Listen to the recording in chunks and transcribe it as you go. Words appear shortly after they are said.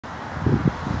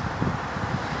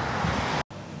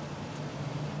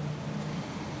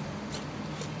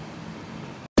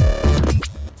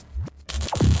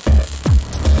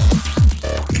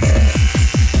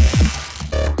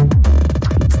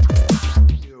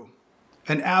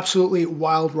an absolutely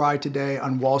wild ride today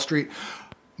on Wall Street.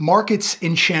 Markets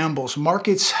in shambles,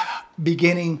 markets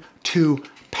beginning to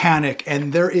panic,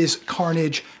 and there is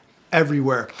carnage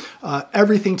everywhere.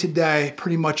 Everything today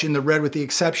pretty much in the red with the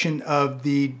exception of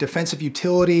the defensive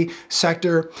utility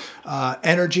sector,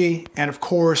 energy, and of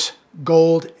course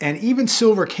gold, and even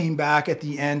silver came back at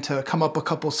the end to come up a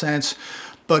couple cents.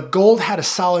 But gold had a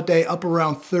solid day, up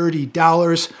around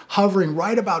 $30, hovering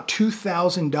right about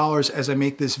 $2,000 as I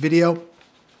make this video.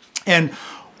 And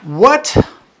what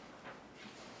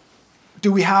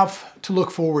do we have to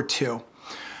look forward to?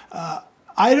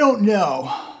 I don't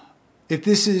know if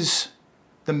this is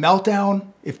the meltdown,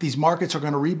 if these markets are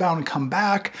going to rebound and come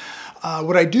back.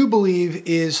 What I do believe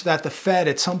is that the Fed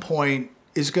at some point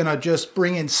is going to just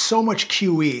bring in so much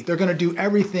QE. They're going to do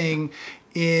everything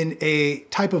in a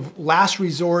type of last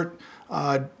resort,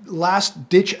 last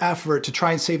ditch effort to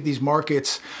try and save these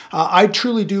markets. I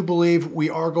truly do believe we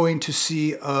are going to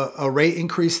see a rate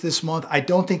increase this month. I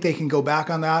don't think they can go back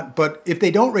on that, but if they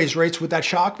don't raise rates, would that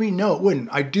shock me? No, it wouldn't.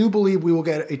 I do believe we will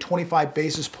get a 25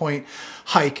 basis point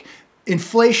hike.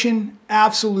 Inflation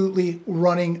absolutely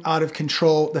running out of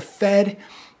control. The Fed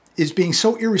is being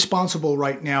so irresponsible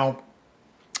right now,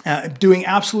 doing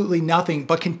absolutely nothing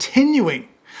but continuing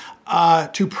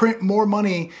to print more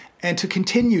money and to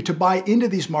continue to buy into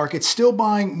these markets, still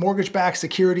buying mortgage-backed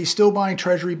securities, still buying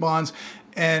treasury bonds,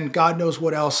 and God knows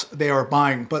what else they are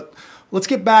buying. But let's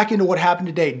get back into what happened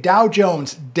today. Dow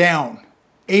Jones down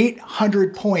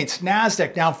 800 points.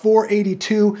 NASDAQ down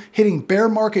 482, hitting bear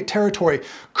market territory.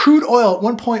 Crude oil at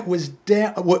one point was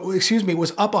down,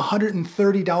 was up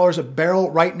 $130 a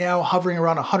barrel. Right now, hovering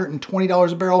around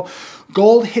 $120 a barrel.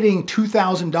 Gold hitting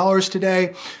 $2,000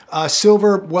 today.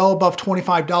 Silver well above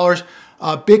 $25.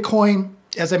 Bitcoin,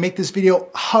 as I make this video,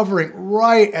 hovering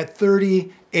right at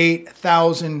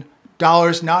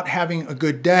 $38,000. Not having a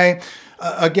good day.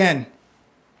 Again,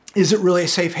 is it really a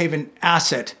safe haven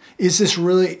asset? Is this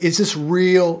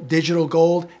real digital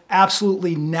gold?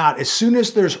 Absolutely not. As soon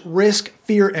as there's risk,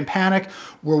 fear, and panic,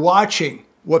 we're watching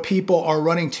what people are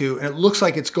running to, and it looks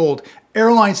like it's gold.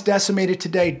 Airlines decimated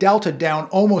today. Delta down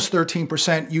almost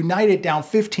 13%. United down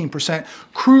 15%.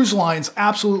 Cruise lines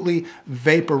absolutely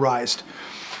vaporized.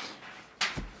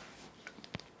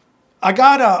 I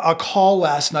got a call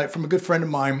last night from a good friend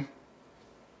of mine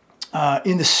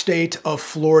in the state of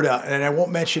Florida, and I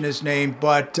won't mention his name,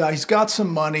 but he's got some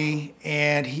money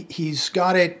and he's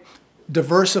got it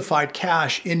diversified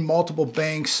cash in multiple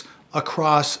banks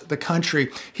across the country.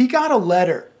 He got a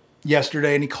letter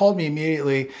yesterday and he called me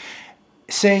immediately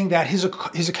saying that his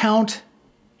account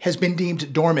has been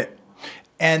deemed dormant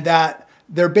and that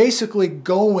they're basically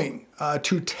going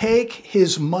to take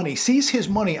his money, seize his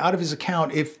money out of his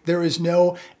account if there is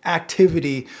no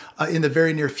activity in the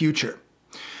very near future.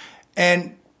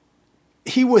 And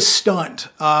he was stunned,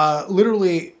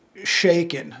 literally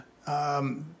shaken,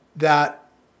 that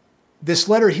this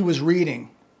letter he was reading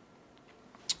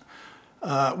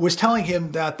was telling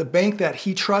him that the bank that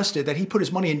he trusted, that he put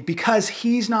his money in, because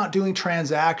he's not doing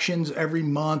transactions every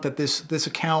month at this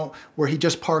account where he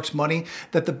just parks money,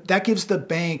 that gives the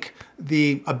bank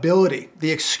the ability,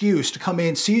 the excuse to come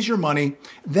in, seize your money,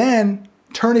 then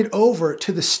turn it over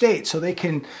to the state so they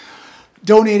can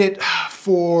donate it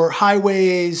for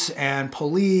highways and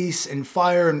police and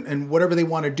fire and whatever they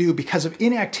want to do because of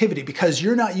inactivity, because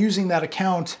you're not using that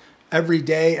account every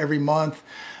day, every month.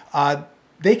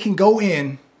 They can go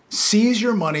in, seize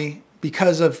your money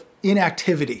because of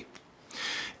inactivity.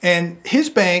 And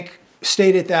his bank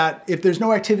stated that if there's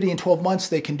no activity in 12 months,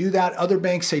 they can do that. Other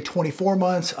banks say 24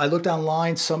 months. I looked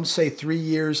online, some say 3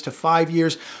 years to 5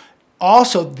 years.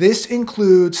 Also, this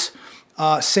includes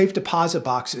safe deposit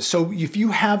boxes. So if you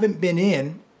haven't been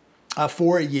in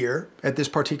for a year at this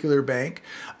particular bank,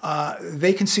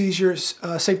 they can seize your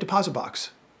safe deposit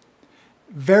box.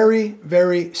 Very,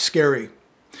 very scary.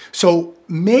 So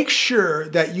make sure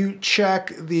that you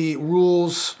check the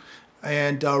rules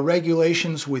and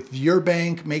regulations with your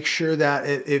bank. Make sure that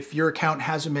if your account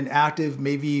hasn't been active,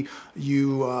 maybe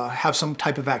you have some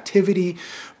type of activity.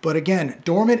 But again,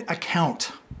 dormant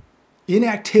account,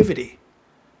 inactivity,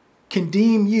 can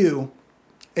deem you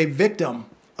a victim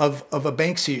of a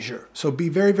bank seizure. So be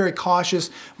very, very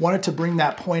cautious. Wanted to bring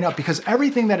that point up because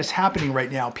everything that is happening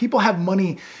right now, people have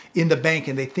money in the bank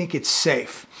and they think it's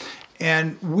safe.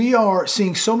 And we are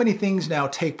seeing so many things now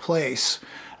take place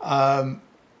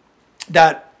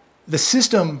that the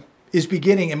system is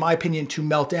beginning, in my opinion, to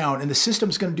melt down, and the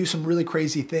system's going to do some really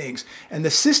crazy things. And the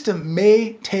system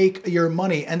may take your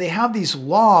money, and they have these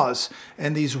laws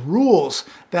and these rules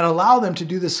that allow them to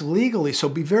do this legally. So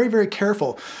be very, very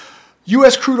careful.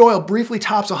 U.S. crude oil briefly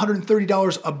tops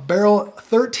 $130 a barrel,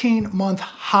 13-month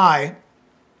high.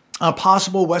 A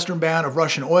possible Western ban of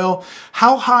Russian oil.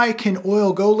 How high can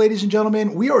oil go, ladies and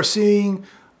gentlemen? We are seeing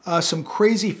some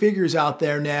crazy figures out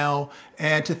there now.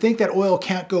 And to think that oil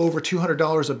can't go over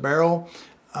 $200 a barrel,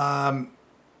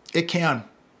 it can.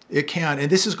 It can. And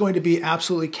this is going to be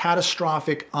absolutely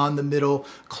catastrophic on the middle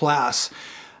class.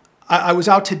 I was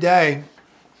out today,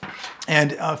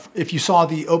 and if you saw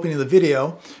the opening of the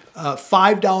video,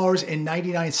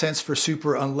 $5.99 for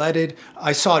super unleaded.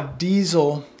 I saw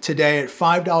diesel today at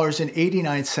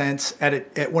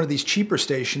 $5.89 at one of these cheaper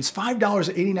stations,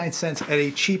 $5.89 at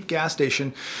a cheap gas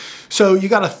station. So you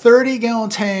got a 30-gallon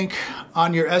tank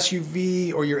on your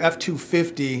SUV or your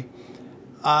F-250.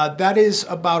 That is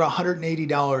about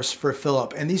 $180 for a fill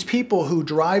up. And these people who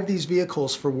drive these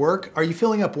vehicles for work, are you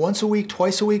filling up once a week,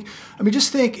 twice a week? I mean,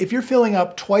 just think, if you're filling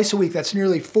up twice a week, that's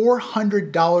nearly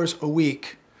 $400 a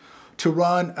week to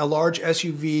run a large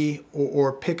SUV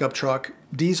or pickup truck,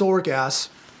 diesel or gas.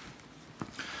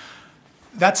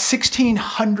 That's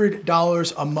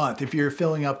 $1,600 a month if you're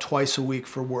filling up twice a week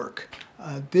for work.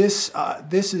 This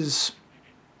is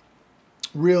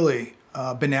really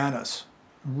bananas.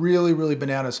 Really, really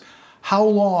bananas. How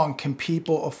long can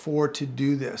people afford to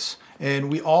do this?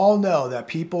 And we all know that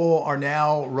people are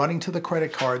now running to the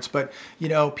credit cards, but you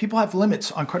know, people have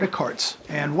limits on credit cards.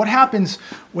 And what happens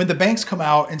when the banks come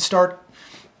out and start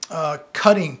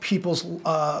cutting people's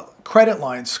credit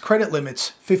lines, credit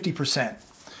limits 50%,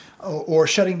 or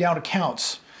shutting down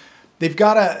accounts?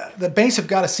 The banks have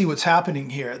got to see what's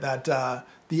happening here, that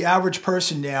the average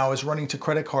person now is running to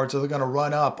credit cards, so they're going to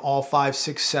run up all 5,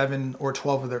 6, 7, or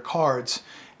 12 of their cards.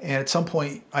 And at some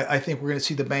point, I think we're going to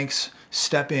see the banks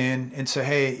step in and say,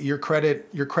 hey, your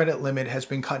credit limit has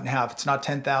been cut in half. It's not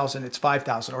 10,000, it's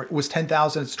 5,000, or it was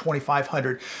 10,000, it's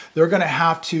 2,500. They're going to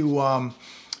have to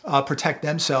protect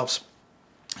themselves.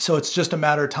 So it's just a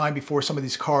matter of time before some of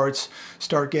these cards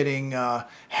start getting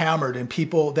hammered. And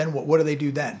people, then what do they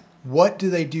do then? What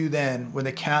do they do then when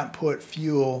they can't put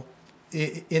fuel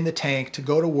in the tank to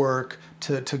go to work,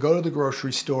 to go to the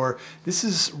grocery store? This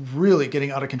is really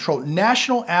getting out of control.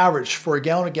 National average for a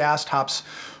gallon of gas tops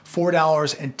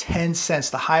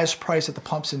 $4.10, the highest price at the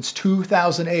pump since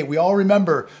 2008. We all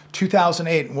remember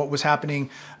 2008 and what was happening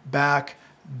back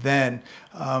then.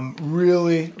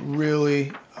 Really,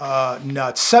 really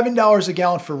nuts. $7 a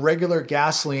gallon for regular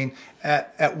gasoline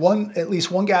at least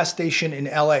one gas station in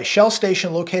LA. Shell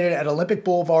station located at Olympic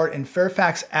Boulevard and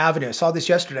Fairfax Avenue. I saw this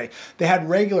yesterday. They had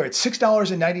regular at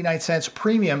 $6.99,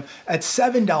 premium at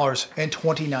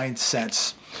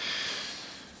 $7.29.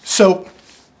 So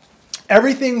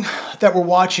everything that we're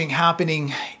watching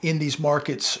happening in these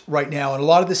markets right now, and a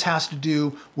lot of this has to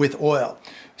do with oil.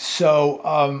 So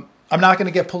I'm not going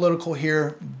to get political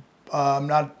here. I'm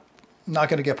not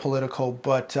going to get political,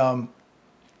 but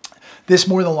this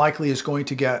more than likely is going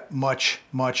to get much,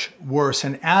 much worse.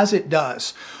 And as it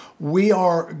does, we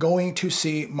are going to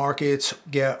see markets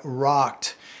get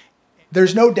rocked.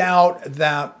 There's no doubt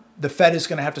that the Fed is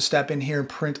going to have to step in here and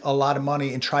print a lot of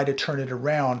money and try to turn it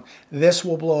around. This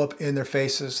will blow up in their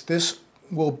faces. This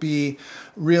will be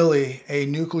really a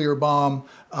nuclear bomb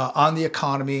on the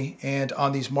economy and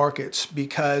on these markets,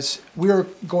 because we're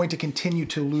going to continue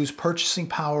to lose purchasing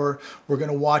power. We're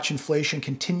going to watch inflation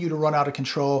continue to run out of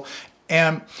control,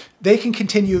 and they can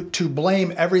continue to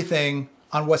blame everything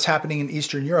on what's happening in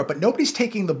Eastern Europe, but nobody's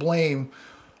taking the blame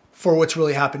for what's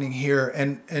really happening here.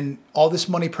 And all this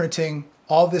money printing,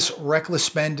 all this reckless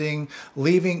spending,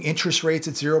 leaving interest rates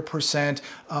at 0%,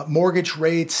 mortgage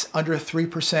rates under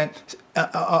 3%,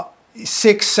 $6,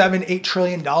 $7, $8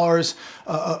 trillion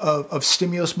of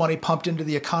stimulus money pumped into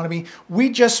the economy. We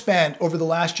just spent over the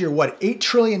last year, what, $8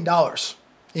 trillion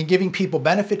in giving people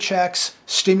benefit checks,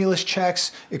 stimulus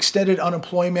checks, extended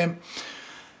unemployment,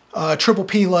 triple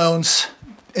P loans.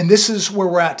 And this is where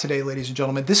we're at today, ladies and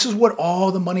gentlemen. This is what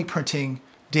all the money printing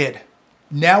did.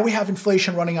 Now we have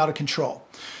inflation running out of control.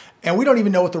 And we don't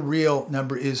even know what the real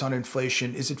number is on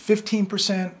inflation. Is it 15%,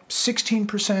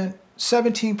 16%,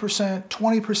 17%,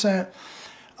 20%?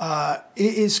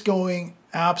 It is going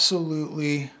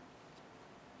absolutely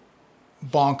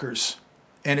bonkers.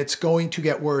 And it's going to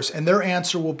get worse. And their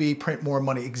answer will be print more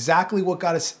money. Exactly what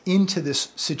got us into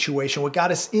this situation, what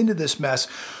got us into this mess,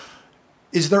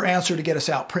 is their answer to get us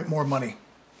out: print more money.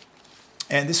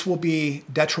 And this will be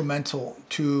detrimental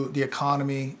to the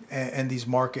economy and these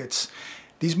markets.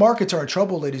 These markets are in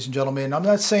trouble, ladies and gentlemen. I'm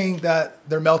not saying that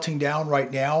they're melting down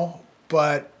right now,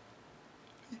 but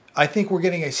I think we're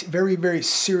getting a very, very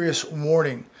serious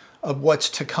warning of what's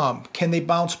to come. Can they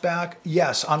bounce back?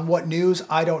 Yes. On what news?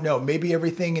 I don't know. Maybe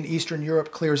everything in Eastern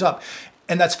Europe clears up.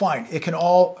 And that's fine. It can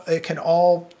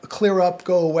all clear up,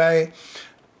 go away.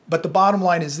 But the bottom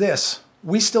line is this.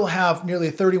 We still have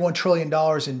nearly $31 trillion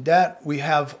in debt. We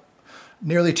have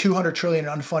nearly $200 trillion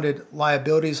in unfunded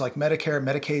liabilities like Medicare,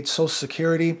 Medicaid, Social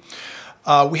Security.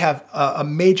 We have a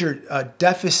major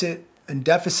deficit and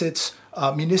deficits,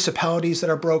 municipalities that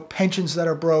are broke, pensions that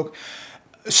are broke.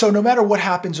 So no matter what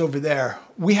happens over there,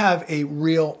 we have a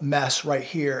real mess right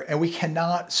here, and we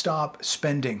cannot stop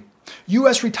spending.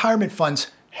 U.S. retirement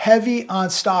funds, heavy on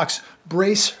stocks,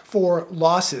 brace for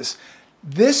losses.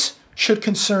 This should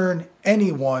concern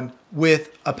anyone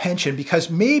with a pension, because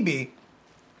maybe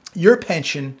your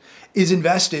pension is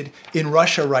invested in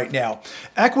Russia right now.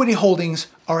 Equity holdings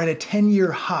are at a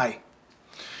 10-year high.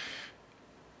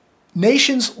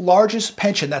 Nation's largest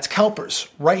pension, that's CalPERS,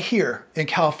 right here in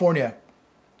California,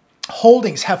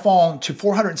 holdings have fallen to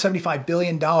 $475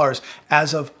 billion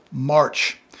as of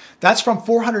March. That's from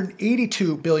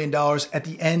 $482 billion at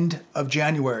the end of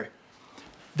January.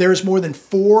 There is more than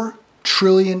 $4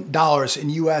 trillion in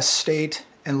U.S. state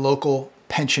and local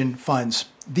pension funds.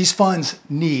 These funds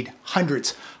need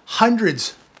hundreds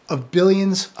of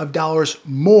billions of dollars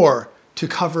more to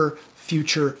cover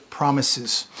future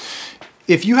promises.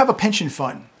 If you have a pension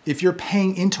fund, if you're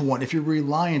paying into one, if you're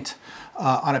reliant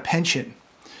on a pension,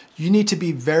 you need to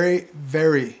be very,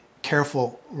 very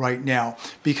careful right now,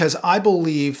 because I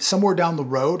believe somewhere down the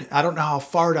road, I don't know how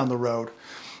far down the road,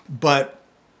 but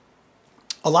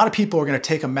a lot of people are going to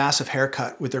take a massive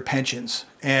haircut with their pensions.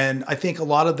 And I think a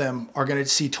lot of them are going to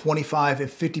see 25 and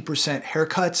 50%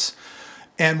 haircuts.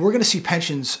 And we're going to see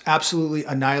pensions absolutely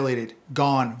annihilated,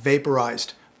 gone,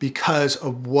 vaporized, because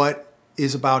of what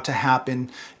is about to happen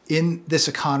in this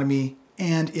economy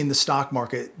and in the stock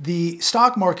market. The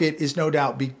stock market is no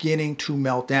doubt beginning to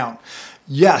melt down.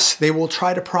 Yes, they will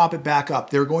try to prop it back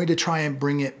up. They're going to try and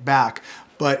bring it back.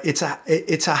 But it's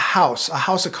a house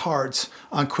of cards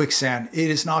on quicksand.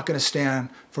 It is not going to stand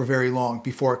for very long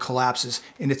before it collapses.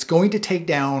 And it's going to take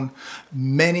down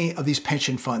many of these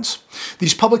pension funds.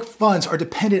 These public funds are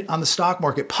dependent on the stock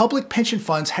market. Public pension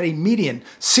funds had a median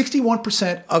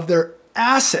 61% of their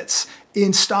assets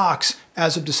in stocks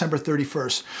as of December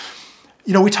 31st.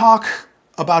 You know, we talk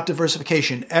about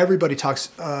diversification. Everybody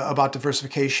talks about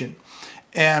diversification.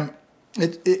 And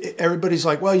everybody's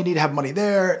like, well, you need to have money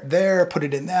there, put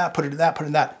it in that, put it in that, put it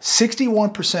in that.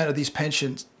 61% of these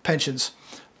pensions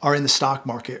are in the stock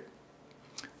market.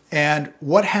 And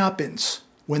what happens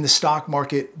when the stock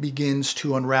market begins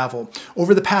to unravel?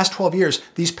 Over the past 12 years,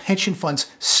 these pension funds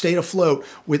stayed afloat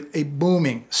with a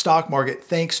booming stock market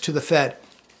thanks to the Fed.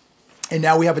 And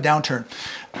now we have a downturn.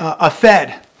 A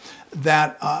Fed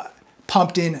that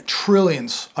pumped in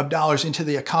trillions of dollars into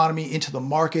the economy, into the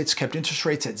markets, kept interest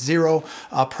rates at zero,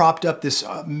 propped up this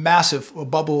massive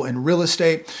bubble in real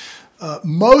estate.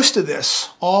 Most of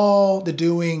this, all the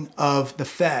doing of the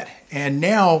Fed. And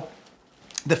now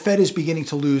the Fed is beginning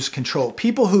to lose control.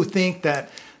 People who think that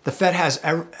the Fed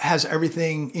has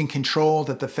everything in control,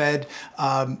 that the Fed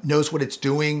knows what it's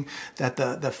doing, that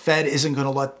the Fed isn't going to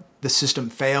let the system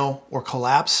fail or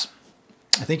collapse,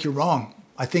 I think you're wrong.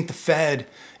 I think the Fed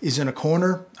is in a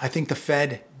corner. I think the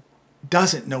Fed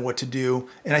doesn't know what to do.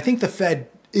 And I think the Fed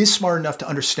is smart enough to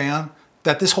understand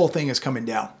that this whole thing is coming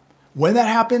down. When that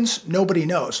happens, nobody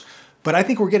knows. But I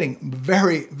think we're getting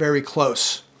very, very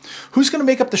close. Who's going to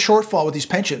make up the shortfall with these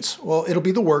pensions? Well, it'll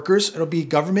be the workers. It'll be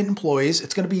government employees.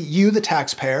 It's going to be you, the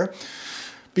taxpayer,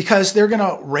 because they're going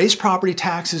to raise property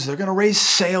taxes. They're going to raise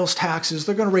sales taxes.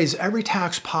 They're going to raise every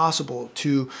tax possible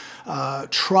to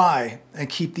try and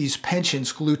keep these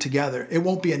pensions glued together. It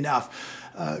won't be enough.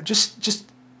 Just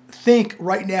think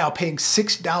right now, paying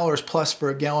 $6 plus for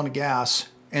a gallon of gas,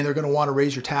 and they're going to want to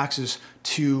raise your taxes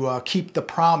to keep the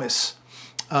promise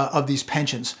of these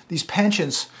pensions. These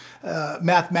pensions,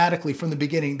 mathematically, from the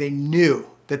beginning, they knew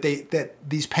that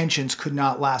these pensions could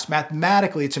not last.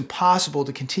 Mathematically, it's impossible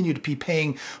to continue to be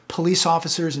paying police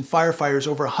officers and firefighters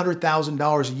over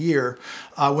 $100,000 a year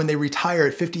when they retire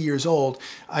at 50 years old.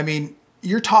 I mean,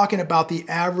 you're talking about the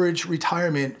average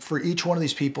retirement for each one of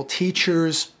these people: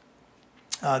 teachers,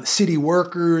 city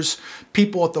workers,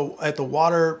 people at the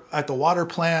water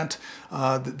plant,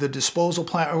 the disposal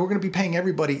plant. We're going to be paying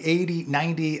everybody $80,000,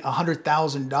 $90,000,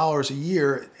 $100,000 a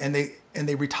year, and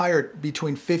they retire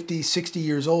between 50, 60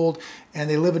 years old, and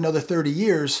they live another 30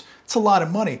 years. It's a lot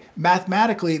of money.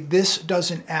 Mathematically, this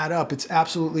doesn't add up. It's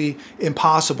absolutely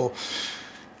impossible.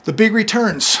 The big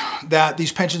returns that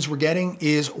these pensions were getting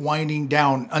is winding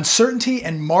down. Uncertainty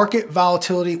and market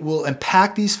volatility will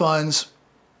impact these funds,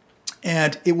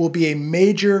 and it will be a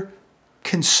major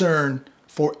concern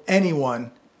for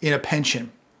anyone in a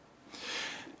pension.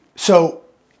 So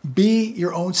Be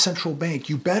your own central bank.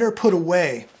 You better put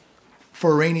away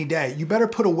for a rainy day. You better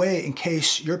put away in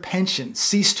case your pension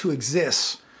ceases to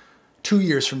exist 2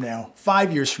 years from now,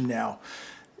 5 years from now.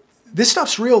 This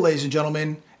stuff's real, ladies and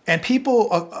gentlemen. And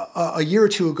people a year or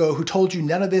two ago who told you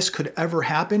none of this could ever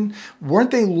happen,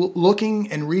 weren't they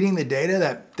looking and reading the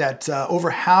data that over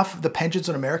half of the pensions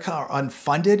in America are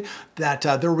unfunded, that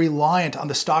they're reliant on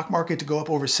the stock market to go up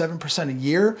over 7% a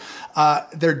year?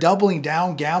 They're doubling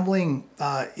down gambling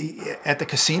at the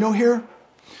casino here.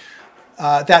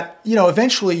 That, you know,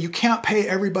 eventually you can't pay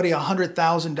everybody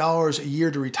 $100,000 a year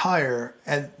to retire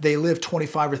and they live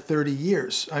 25 or 30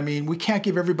 years. I mean, we can't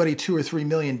give everybody $2 or $3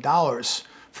 million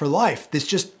for life. This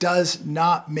just does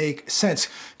not make sense.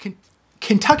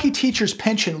 Kentucky teacher's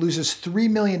pension loses $3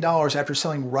 million after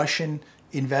selling Russian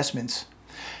investments.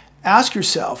 Ask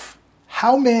yourself,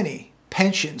 how many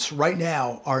pensions right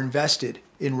now are invested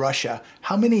in Russia?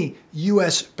 How many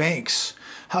US banks?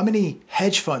 How many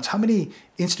hedge funds? How many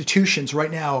institutions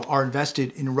right now are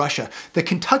invested in Russia? The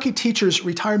Kentucky teachers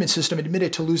retirement system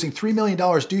admitted to losing $3 million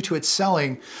due to its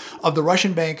selling of the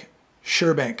Russian bank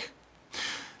SureBank.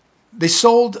 They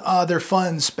sold their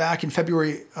funds back in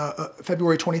February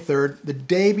 23rd, the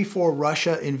day before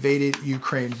Russia invaded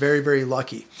Ukraine. Very, very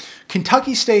lucky.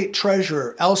 Kentucky State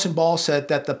Treasurer Allison Ball said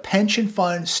that the pension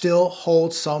fund still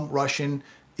holds some Russian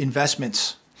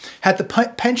investments. Had the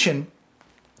pension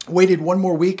waited one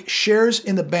more week, shares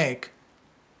in the bank,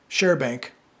 ShareBank,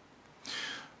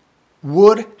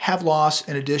 would have lost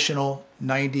an additional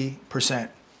 90%.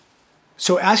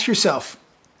 So ask yourself,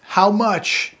 how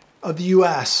much of the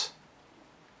U.S.,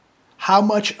 how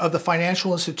much of the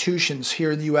financial institutions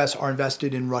here in the U.S. are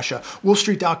invested in Russia?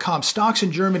 WallStreet.com, stocks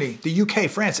in Germany, the UK,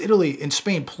 France, Italy, and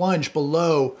Spain plunged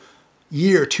below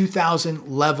year 2000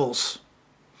 levels.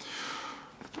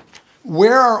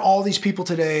 Where are all these people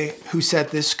today who said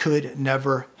this could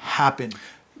never happen?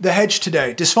 The Hedge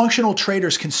today, dysfunctional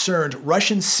traders concerned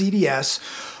Russian CDS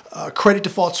credit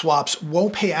default swaps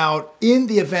won't pay out in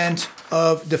the event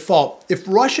of default. If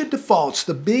Russia defaults,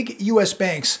 the big US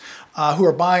banks who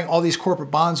are buying all these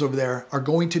corporate bonds over there are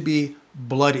going to be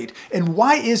bloodied. And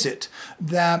why is it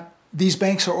that these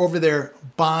banks are over there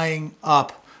buying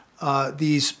up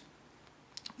these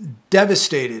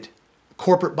devastated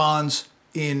corporate bonds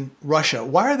in Russia?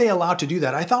 Why are they allowed to do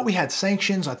that? I thought we had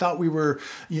sanctions. I thought we were,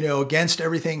 you know, against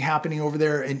everything happening over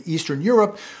there in Eastern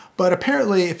Europe. But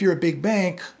apparently, if you're a big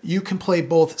bank, you can play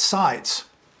both sides.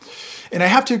 And I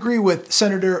have to agree with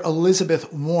Senator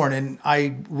Elizabeth Warren, and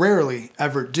I rarely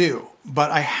ever do,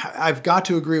 but I've got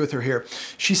to agree with her here.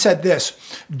 She said this: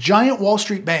 giant Wall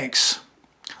Street banks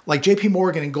like JP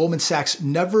Morgan and Goldman Sachs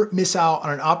never miss out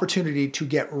on an opportunity to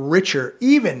get richer,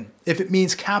 even if it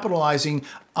means capitalizing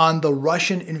on the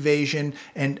Russian invasion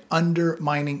and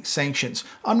undermining sanctions.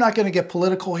 I'm not going to get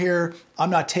political here.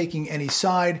 I'm not taking any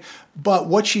side, but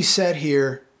what she said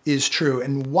here is true.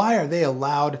 And why are they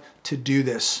allowed to do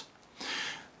this?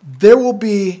 There will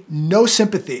be no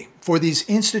sympathy for these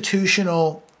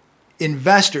institutional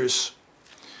investors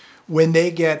when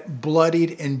they get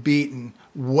bloodied and beaten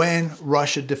when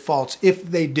Russia defaults. If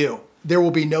they do, there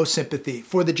will be no sympathy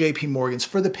for the JP Morgans,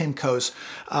 for the PIMCOs,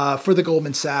 for the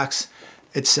Goldman Sachs,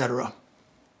 etc.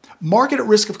 Market at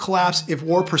risk of collapse if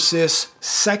war persists.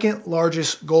 Second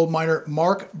largest gold miner,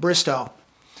 Mark Bristow,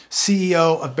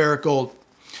 CEO of Barrick Gold.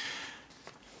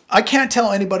 I can't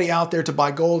tell anybody out there to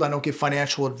buy gold. I don't give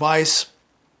financial advice,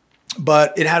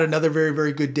 but it had another very,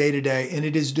 very good day today, and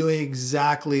it is doing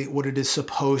exactly what it is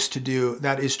supposed to do.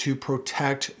 That is to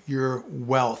protect your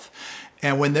wealth.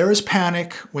 And when there is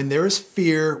panic, when there is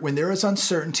fear, when there is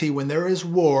uncertainty, when there is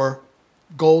war,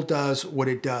 gold does what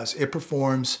it does. It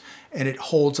performs and it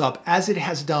holds up as it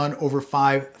has done over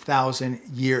 5,000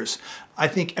 years. I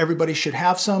think everybody should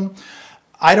have some.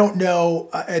 I don't know,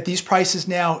 at these prices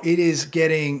now, it is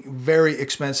getting very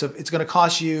expensive. It's going to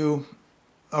cost you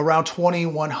around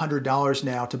 $2,100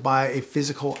 now to buy a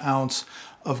physical ounce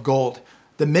of gold.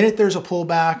 The minute there's a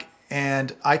pullback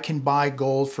and I can buy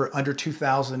gold for under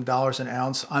 $2,000 an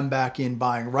ounce, I'm back in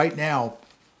buying. Right now,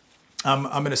 I'm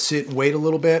going to sit and wait a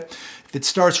little bit. If it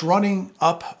starts running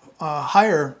up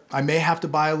higher, I may have to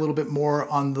buy a little bit more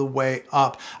on the way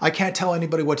up. I can't tell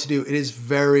anybody what to do. It is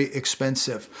very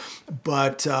expensive,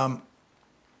 but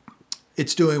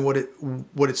it's doing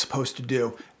what it's supposed to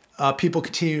do. People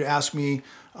continue to ask me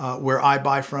where I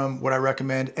buy from, what I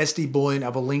recommend. SD Bullion, I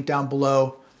have a link down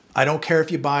below. I don't care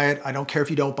if you buy it. I don't care if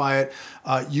you don't buy it.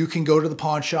 You can go to the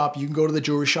pawn shop. You can go to the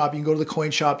jewelry shop. You can go to the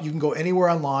coin shop. You can go anywhere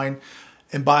online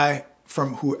and buy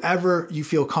from whoever you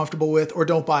feel comfortable with, or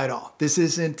don't buy it all. This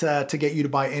isn't to get you to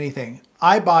buy anything.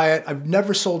 I buy it. I've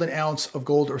never sold an ounce of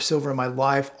gold or silver in my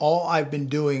life. All I've been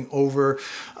doing over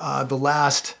the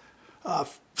last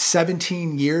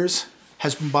 17 years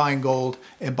has been buying gold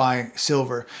and buying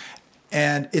silver.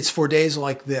 And it's for days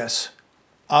like this.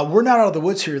 We're not out of the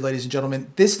woods here, ladies and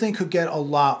gentlemen. This thing could get a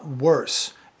lot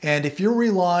worse. And if you're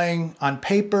relying on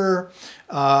paper,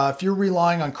 if you're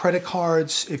relying on credit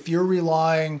cards, if you're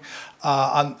relying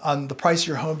on the price of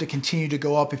your home to continue to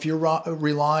go up, if you're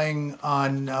relying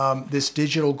on this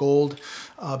digital gold,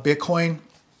 Bitcoin,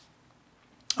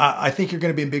 I think you're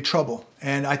going to be in big trouble.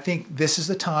 And I think this is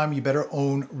the time you better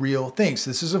own real things.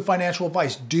 This isn't financial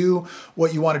advice. Do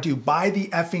what you want to do. Buy the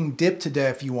effing dip today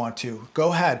if you want to.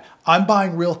 Go ahead. I'm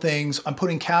buying real things. I'm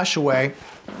putting cash away,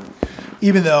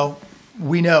 even though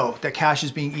we know that cash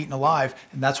is being eaten alive.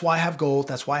 And that's why I have gold.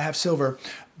 That's why I have silver.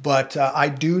 But I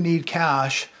do need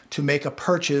cash to make a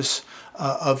purchase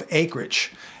of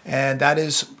acreage. And that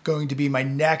is going to be my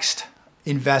next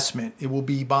investment. It will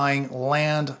be buying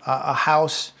land, a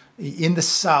house in the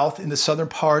south, in the southern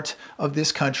part of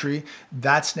this country.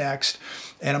 That's next.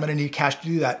 And I'm going to need cash to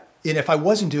do that. And if I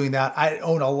wasn't doing that, I'd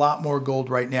own a lot more gold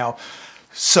right now.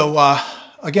 So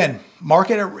again,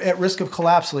 market at risk of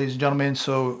collapse, ladies and gentlemen,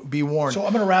 so be warned. So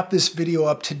I'm going to wrap this video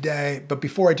up today. But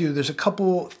before I do, there's a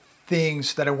couple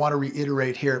things that I want to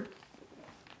reiterate here.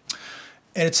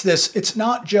 And it's this: it's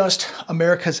not just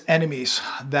America's enemies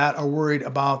that are worried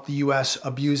about the US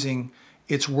abusing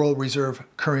its world reserve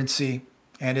currency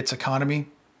and its economy.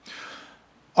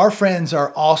 Our friends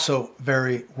are also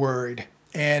very worried.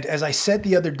 And as I said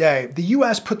the other day, the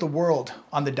US put the world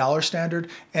on the dollar standard,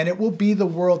 and it will be the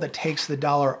world that takes the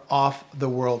dollar off the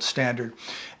world standard.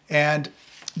 And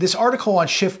this article on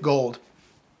SCHIFF Gold,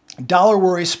 dollar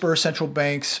worries spur central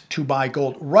banks to buy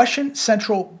gold. Russian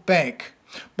central bank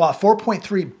bought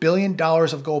 $4.3 billion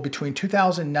of gold between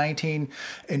 2019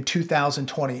 and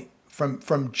 2020.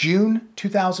 From June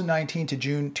 2019 to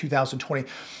June 2020,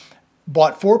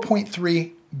 bought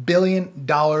 $4.3 billion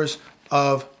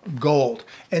of gold.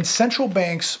 And central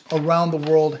banks around the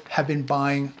world have been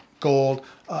buying gold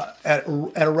at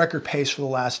a record pace for the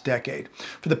last decade.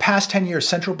 For the past 10 years,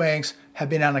 central banks have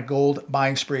been on a gold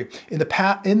buying spree. In the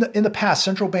past,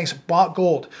 central banks bought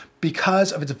gold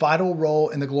because of its vital role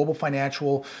in the global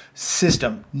financial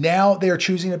system. Now they are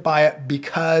choosing to buy it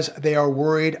because they are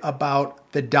worried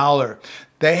about the dollar.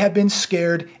 They have been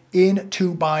scared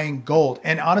into buying gold.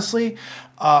 And honestly,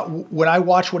 when I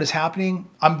watch what is happening,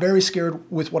 I'm very scared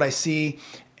with what I see.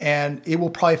 And it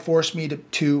will probably force me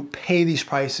to pay these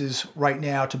prices right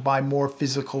now to buy more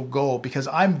physical gold, because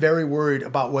I'm very worried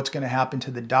about what's going to happen to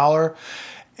the dollar.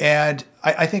 And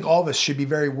I think all of us should be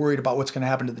very worried about what's going to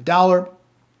happen to the dollar,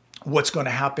 what's going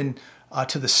to happen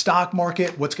to the stock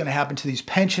market, what's going to happen to these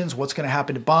pensions, what's going to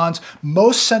happen to bonds.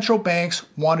 Most central banks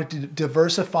wanted to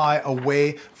diversify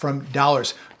away from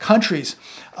dollars. Countries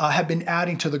have been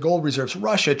adding to the gold reserves.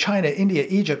 Russia, China, India,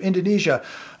 Egypt, Indonesia,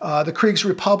 the Kyrgyz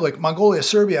Republic, Mongolia,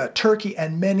 Serbia, Turkey,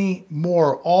 and many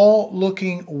more, all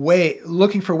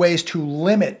looking for ways to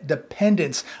limit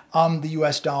dependence on the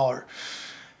US dollar.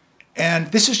 And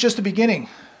this is just the beginning.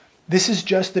 This is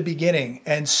just the beginning.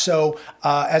 And so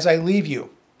as I leave you,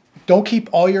 don't keep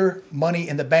all your money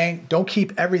in the bank. Don't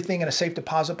keep everything in a safe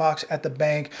deposit box at the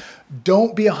bank.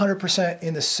 Don't be 100%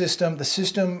 in the system. The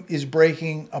system is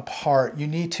breaking apart. You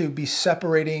need to be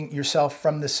separating yourself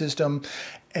from the system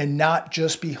and not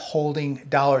just be holding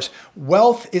dollars.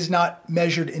 Wealth is not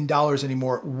measured in dollars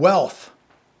anymore. Wealth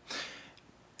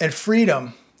and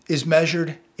freedom is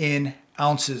measured in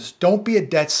ounces. Don't be a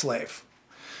debt slave.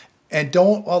 And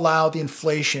don't allow the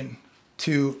inflation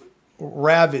to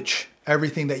ravage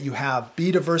everything that you have.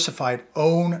 Be diversified.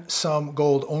 Own some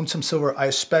gold. Own some silver. I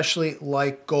especially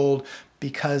like gold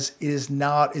because it is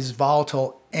not as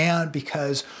volatile, and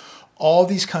because all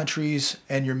these countries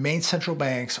and your main central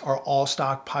banks are all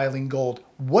stockpiling gold.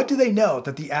 What do they know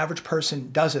that the average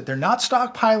person doesn't? They're not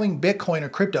stockpiling Bitcoin or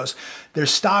cryptos. They're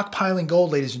stockpiling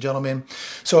gold, ladies and gentlemen.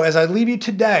 So as I leave you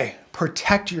today,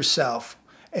 protect yourself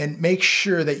and make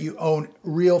sure that you own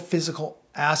real physical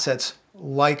assets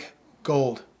like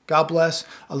gold. God bless.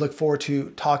 I look forward to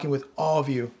talking with all of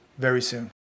you very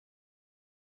soon.